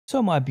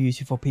So my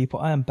beautiful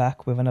people, I am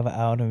back with another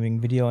Elden Ring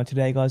video, and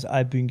today guys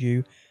I bring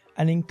you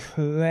an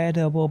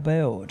incredible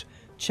build.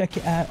 Check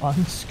it out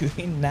on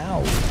screen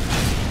now.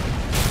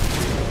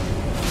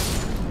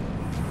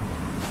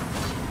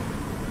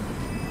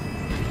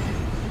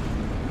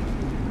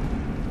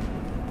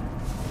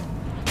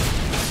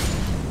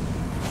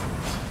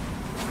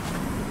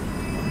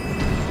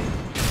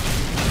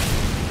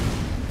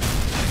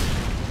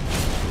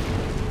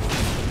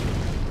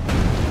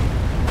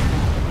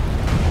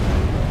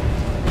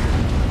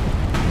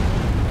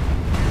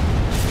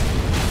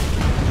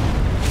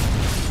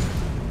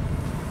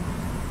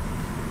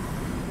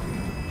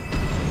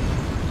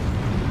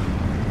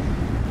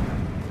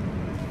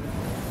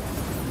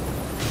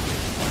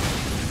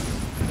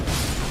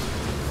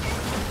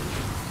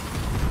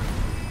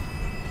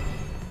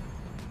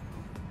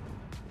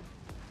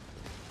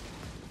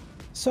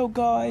 So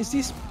guys,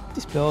 this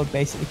build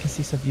basically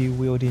consists of you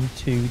wielding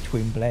two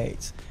twin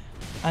blades,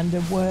 and the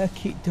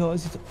work it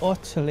does is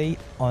utterly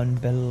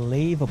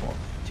unbelievable.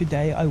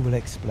 Today I will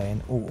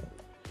explain all.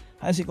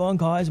 How's it going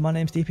guys? My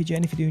name's DPJ,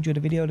 and if you do enjoy the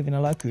video, leaving a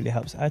like really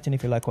helps out, and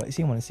if you like what you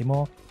see and want to see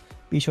more,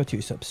 be sure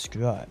to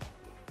subscribe.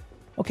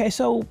 Okay,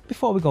 so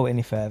before we go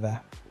any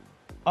further,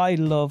 I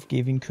love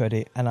giving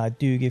credit, and I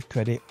do give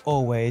credit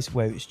always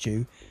where it's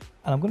due.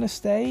 And I'm going to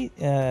say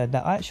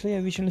that I actually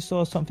originally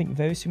saw something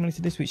very similar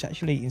to this, which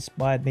actually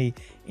inspired me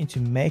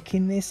into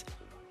making this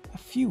a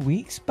few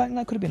weeks back.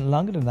 That could have been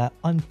longer than that,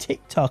 on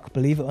TikTok,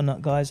 believe it or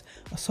not guys.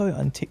 I saw it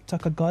on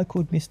TikTok, a guy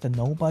called Mr.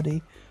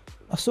 Nobody.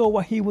 I saw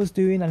what he was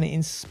doing and it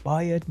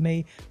inspired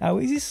me. Now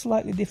is this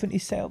slightly different,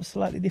 his setup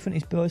slightly different,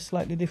 his build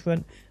slightly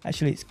different.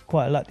 Actually it's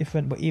quite a lot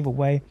different, but either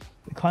way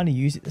we kind of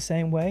use it the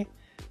same way.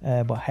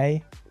 But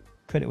hey,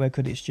 credit where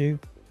credit's due.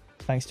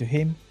 Thanks to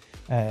him.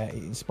 It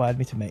inspired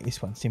me to make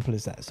this one, simple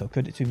as that. So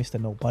credit to Mr.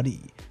 Nobody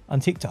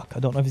on TikTok. I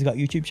don't know if he's got a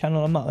YouTube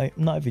channel, I'm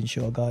not even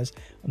sure guys,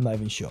 I'm not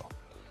even sure.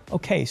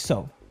 Okay,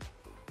 so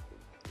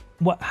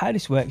how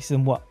this works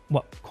and what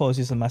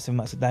causes a massive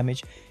amounts of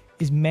damage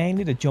is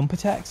mainly the jump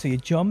attack. So you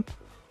jump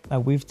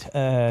with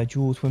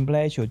dual twin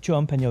blades, you'll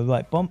jump and your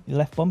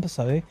left bumper,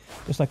 sorry,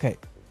 just like a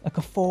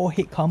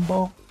 4-hit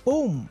combo,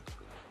 boom.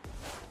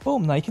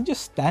 Boom. Now you can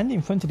just stand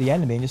in front of the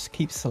enemy and just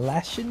keep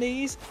slashing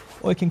these,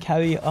 or you can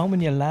carry it on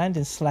when you land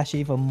and slash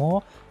even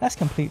more. That's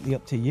completely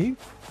up to you,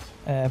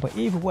 but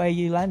either way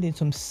you land in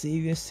some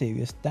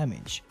serious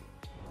damage.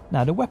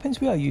 Now the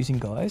weapons we are using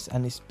guys,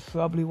 and it's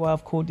probably why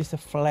I've called this a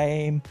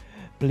flame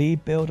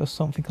bleed build or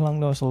something along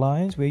those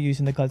lines, we're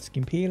using the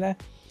Godskin Peeler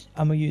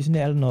and we're using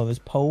the Eleanor's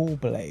pole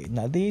blade.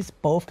 Now these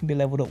both can be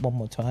leveled up one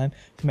more time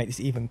to make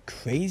this even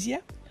crazier.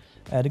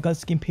 The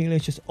Godskin Peeler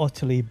is just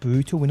utterly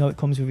brutal. We know it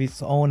comes with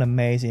its own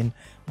amazing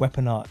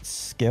weapon art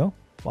skill,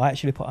 but I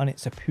actually put on it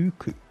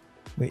seppuku,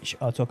 which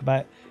I'll talk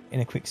about in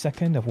a quick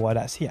second of why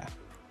that's here.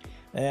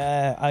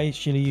 I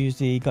actually use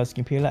the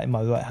Godskin Peeler in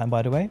my right hand,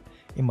 by the way.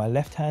 In my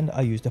left hand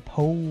I use the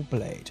pole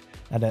blade.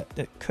 Now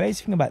the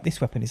crazy thing about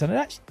this weapon is, and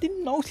I actually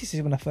didn't notice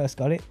this when I first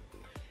got it,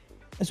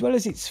 as well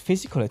as its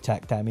physical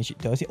attack damage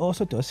it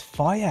also does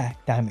fire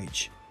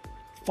damage.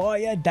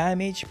 Fire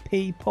damage,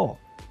 people.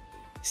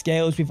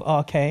 Scales with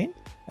arcane,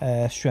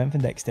 strength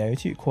and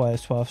dexterity. It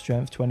requires 12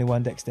 strength,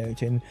 21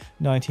 dexterity and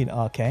 19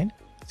 arcane.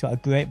 It's got a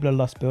great blood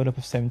loss build up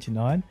of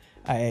 79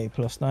 at a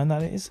 +9,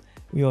 that is.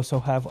 We also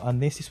have on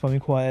this one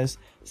requires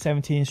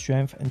 17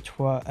 strength and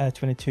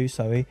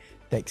 22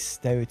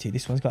 dexterity.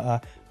 This one's got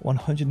a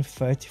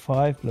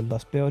 135 blood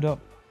loss build up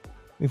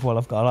with what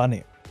I've got on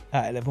it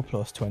at a level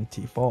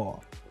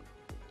 +24.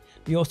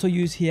 We also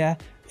use here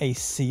a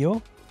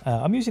seal.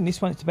 I'm using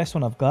this one, it's the best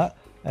one I've got.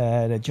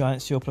 The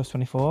Giant Seal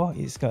 +24.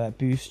 It's got a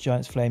boost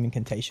Giant's Flame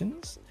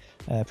Incantations.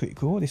 Pretty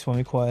cool. This one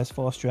requires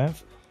 4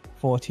 strength,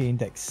 14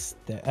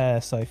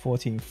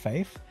 14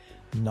 faith.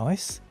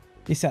 Nice.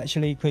 This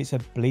actually creates a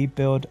bleed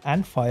build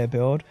and fire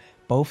build.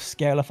 Both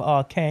scale off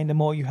arcane. The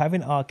more you have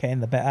in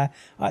arcane, the better.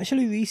 I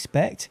actually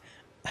respect,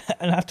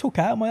 and I've took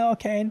out my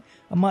arcane.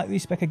 I might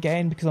respec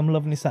again because I'm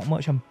loving this that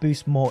much and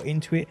boost more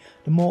into it.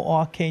 The more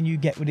arcane you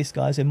get with this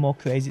guys, the more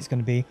crazy it's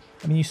going to be.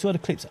 I mean, you saw the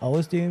clips I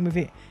was doing with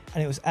it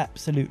and it was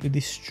absolutely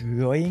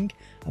destroying.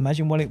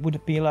 Imagine what it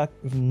would be like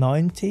with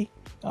 90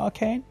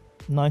 arcane,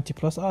 90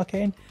 plus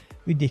arcane.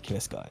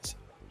 Ridiculous guys.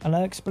 And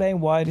I'll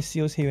explain why the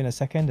seal's here in a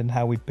second and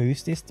how we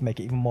boost this to make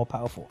it even more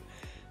powerful.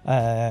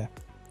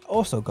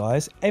 Also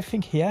guys,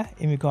 everything here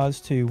in regards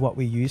to what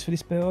we use for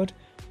this build,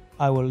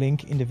 I will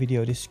link in the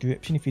video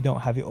description if you don't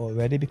have it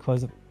already,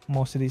 because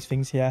most of these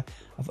things here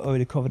I've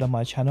already covered on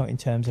my channel in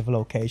terms of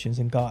locations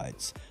and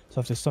guides. So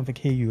if there's something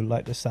here you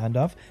like the sound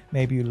of,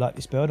 maybe you like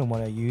this build and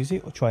want to use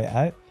it or try it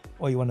out,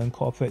 or you want to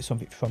incorporate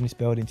something from this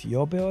build into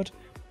your build,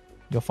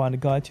 you'll find a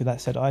guide to that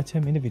said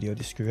item in the video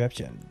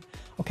description.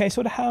 Okay,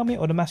 so the helmet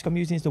or the mask I'm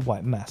using is the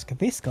white mask.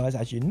 This guys,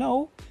 as you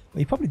know, or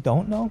you probably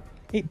don't know,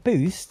 it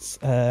boosts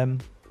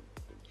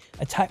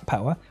attack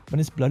power when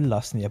there's blood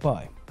loss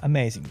nearby.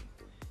 Amazing.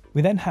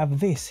 We then have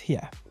this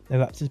here, the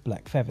Raptor's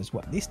Black Feathers.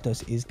 What this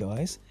does is,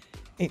 guys,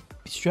 it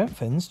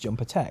strengthens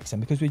jump attacks, and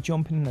because we're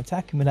jumping and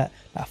attacking with that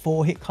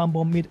 4-hit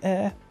combo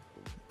mid-air,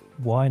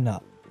 why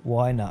not?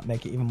 Why not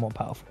make it even more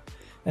powerful?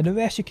 Now the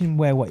rest you can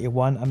wear what you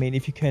want. I mean,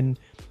 if you can,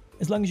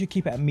 as long as you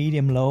keep it at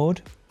medium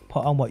load,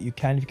 put on what you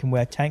can. If you can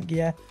wear tank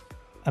gear,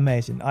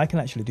 amazing. I can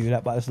actually do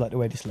that, but I just like the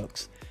way this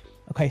looks.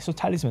 Okay, so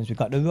talismans, we've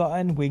got the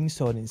Rotten Wing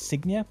Sword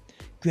Insignia,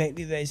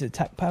 greatly raises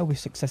attack power with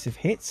successive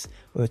hits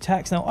or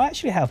attacks. Now I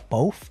actually have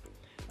both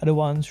of the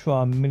ones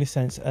from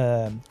Millicent's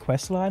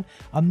quest line.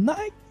 I'm not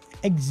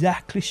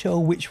exactly sure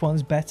which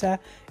one's better,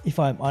 if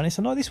I'm honest.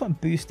 I know this one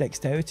boosts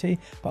dexterity,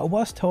 but I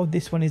was told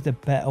this one is the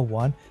better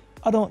one.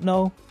 I don't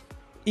know.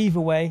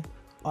 Either way,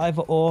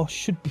 either or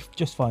should be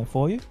just fine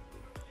for you.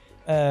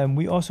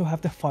 We also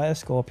have the Fire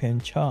Scorpion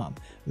Charm,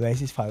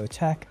 raises fire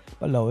attack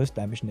but lowers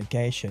damage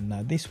negation.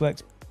 Now this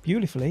works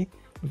beautifully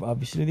with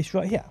obviously this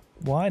right here.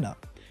 Why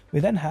not? We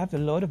then have the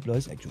Lord of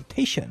Blood's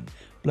Exaltation,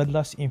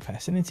 Bloodlust in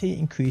Vicinity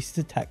increases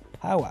attack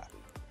power.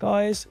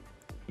 Guys,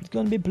 it's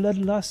going to be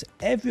bloodlust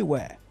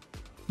everywhere.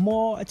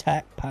 More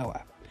attack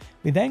power.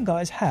 We then,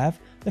 guys, have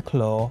the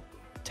Claw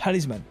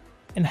Talisman,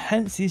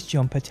 enhances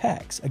jump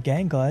attacks.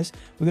 Again, guys,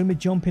 we're going to be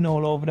jumping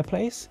all over the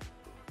place.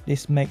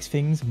 This makes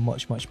things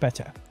much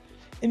better.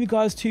 In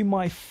regards to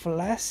my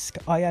flask,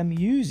 I am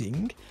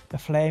using the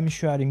Flame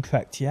Shrouding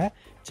Crack tier,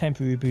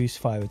 temporary boost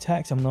fire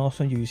attacks. I'm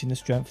also using the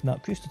Strength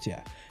Nut Crystal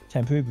tier,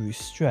 temporary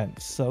boost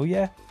strength. So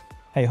yeah,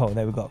 hey ho,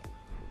 there we go.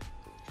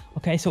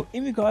 Okay, so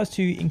in regards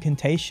to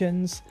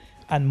incantations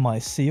and my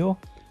seal,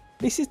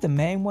 this is the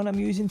main one I'm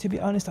using, to be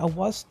honest. I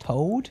was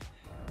told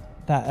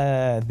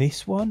that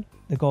this one,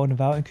 the Golden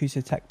Vow,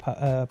 increases attack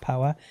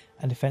power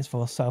and defense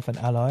for self and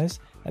allies.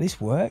 Now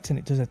this works and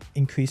it does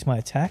increase my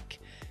attack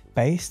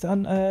based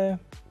on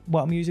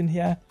what I'm using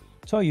here.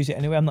 So I use it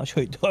anyway. I'm not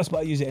sure it does, but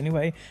I use it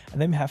anyway.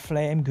 And then we have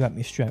Flame, grant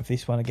me strength.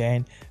 This one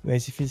again,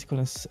 raises physical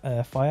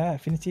and fire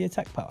affinity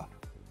attack power.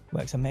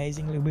 Works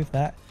amazingly with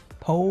that.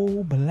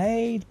 Pole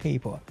Blade,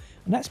 people.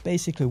 And that's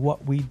basically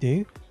what we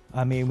do.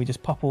 I mean, we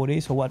just pop all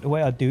these. So the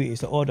way I do it is,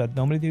 the order I'd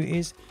normally do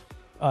is,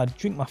 I'd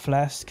drink my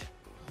flask,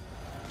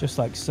 just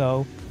like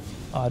so.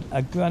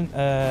 I'd grant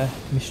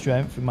my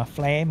strength with my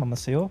flame and my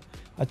seal.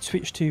 I'd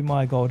switch to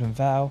my Golden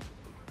Vow.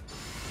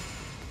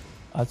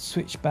 I'd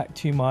switch back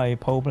to my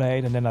Pole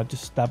Blade, and then I'd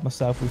just stab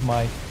myself with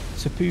my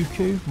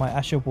Seppuku, my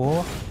Ash of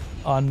War,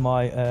 on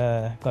my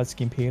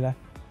Godskin Peeler.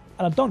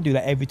 And I don't do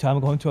that every time I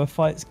go into a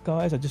fight,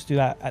 guys. I just do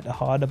that at the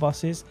harder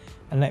bosses,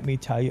 and let me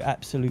tell you,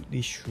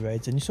 absolutely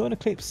shreds. And you saw the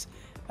clips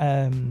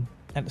at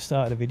the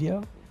start of the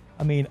video.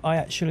 I mean, I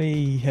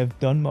actually have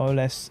done more or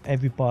less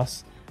every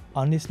boss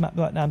on this map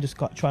right now. I'm just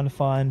trying to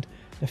find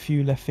a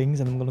few left things,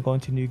 and I'm going to go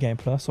into New Game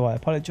Plus, so I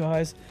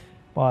apologize.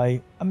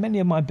 By many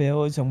of my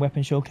builds and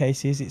weapon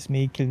showcases, it's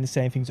me killing the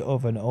same things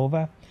over and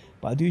over,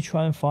 but I do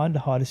try and find the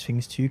hardest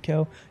things to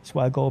kill. That's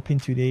why I go up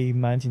into the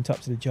mountain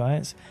tops of the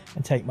giants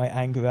and take my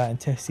anger out and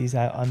test these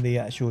out on the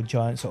actual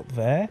giants up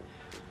there.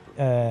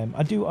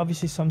 I do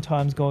obviously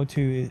sometimes go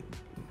to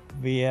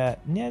the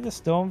near the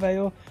Storm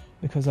Veil,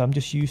 because I'm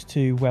just used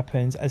to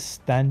weapons as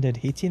standard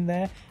hitting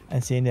there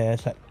and seeing their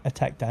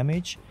attack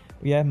damage.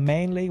 But yeah,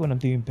 mainly when I'm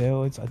doing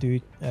builds, I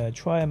do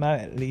try them out,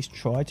 at least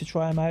try to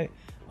try them out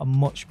on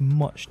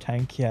much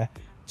tankier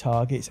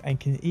targets, and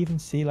can even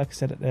see, like I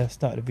said at the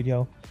start of the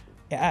video,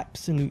 it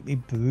absolutely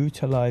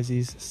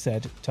brutalizes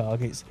said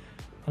targets.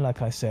 And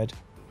like I said,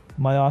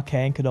 my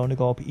arcane could only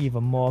go up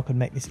even more, could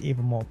make this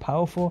even more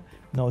powerful.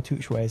 No two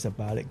ways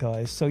about it,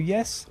 guys. So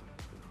yes,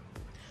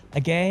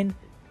 again,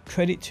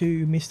 credit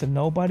to Mr.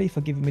 Nobody for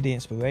giving me the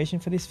inspiration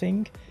for this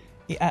thing.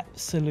 It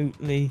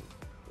absolutely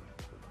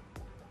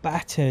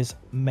batters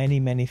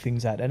many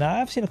things out. And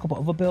I've seen a couple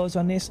of other builds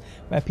on this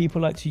where people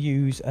like to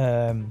use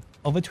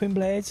other twin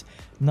blades,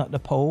 not the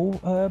pole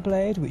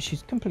blade, which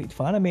is completely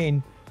fine. I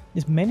mean,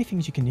 there's many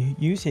things you can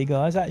use here,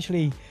 guys. I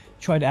actually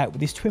tried it out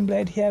with this twin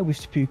blade here with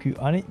Seppuku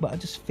on it, but I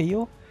just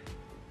feel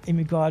in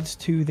regards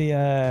to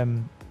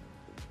the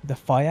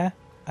fire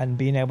and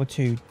being able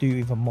to do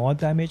even more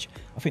damage,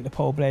 I think the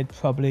pole blade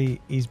probably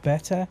is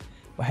better.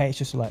 But hey, it's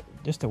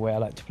just the way I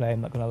like to play,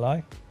 I'm not gonna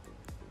lie.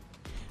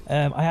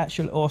 I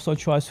actually also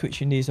tried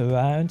switching these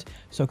around,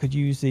 so I could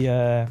use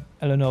the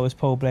Eleanor's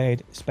Pole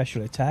Blade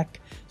special attack,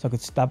 so I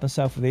could stab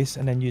myself with this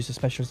and then use the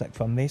special attack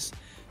from this,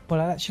 but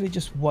I actually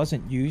just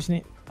wasn't using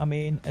it, I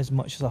mean, as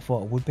much as I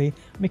thought it would be.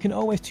 I mean, you can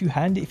always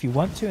two-hand it if you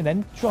want to and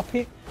then drop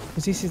it,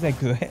 because this is a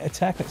great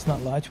attack, let's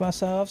not lie to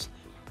ourselves.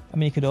 I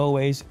mean, you could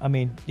always, I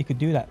mean, you could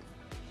do that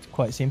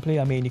quite simply.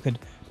 I mean, you could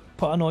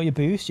put on all your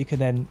boosts, you could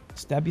then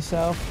stab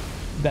yourself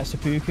with that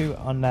Seppuku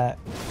on that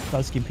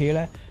Godskin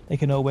Peeler. They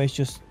can always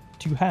just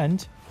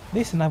two-hand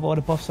this and have all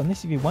the buffs on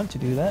this if you want to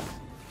do that.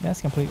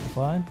 That's completely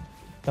fine.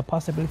 The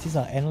possibilities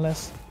are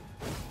endless.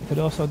 You could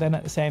also then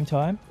at the same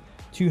time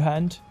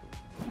two-hand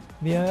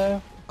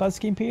the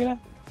Godskin Peeler.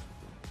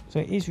 So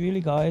it is really,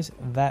 guys,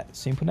 that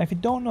simple. Now if you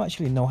don't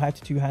actually know how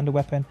to two-hand a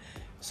weapon,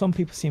 some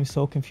people seem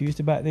so confused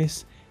about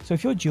this. So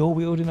if you're dual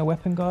wielding a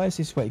weapon, guys,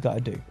 this is what you got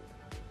to do.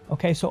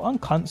 Okay, so on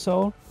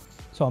console,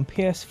 so on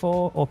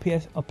PS4 or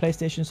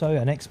PlayStation, sorry,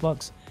 on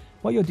Xbox,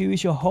 what you'll do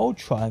is you'll hold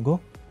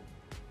triangle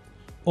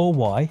or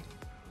Y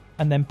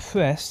and then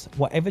press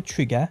whatever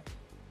trigger,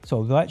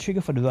 so right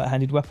trigger for the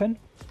right-handed weapon,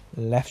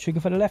 left trigger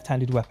for the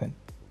left-handed weapon.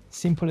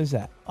 Simple as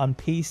that. On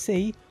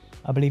PC,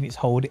 I believe it's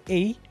hold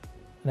E,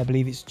 and I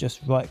believe it's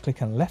just right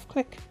click and left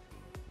click.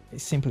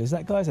 It's simple as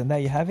that, guys, and there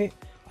you have it.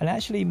 And it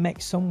actually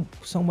makes some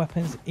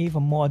weapons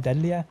even more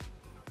deadlier.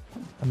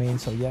 I mean,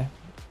 so yeah,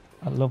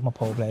 I love my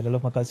pole blade, I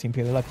love my God's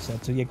Imperial, like I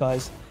said. So yeah,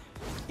 guys,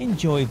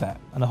 enjoy that,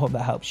 and I hope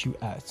that helps you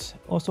out.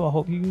 Also, I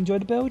hope you enjoy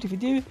the build. If you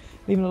do,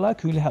 leaving a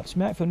like really helps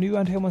me out. If you're new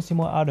around here and want to see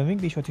more Elden Ring,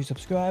 be sure to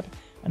subscribe,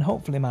 and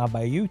hopefully my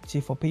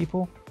beautiful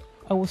people,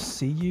 I will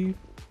see you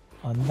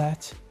on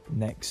that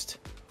next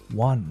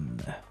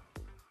one.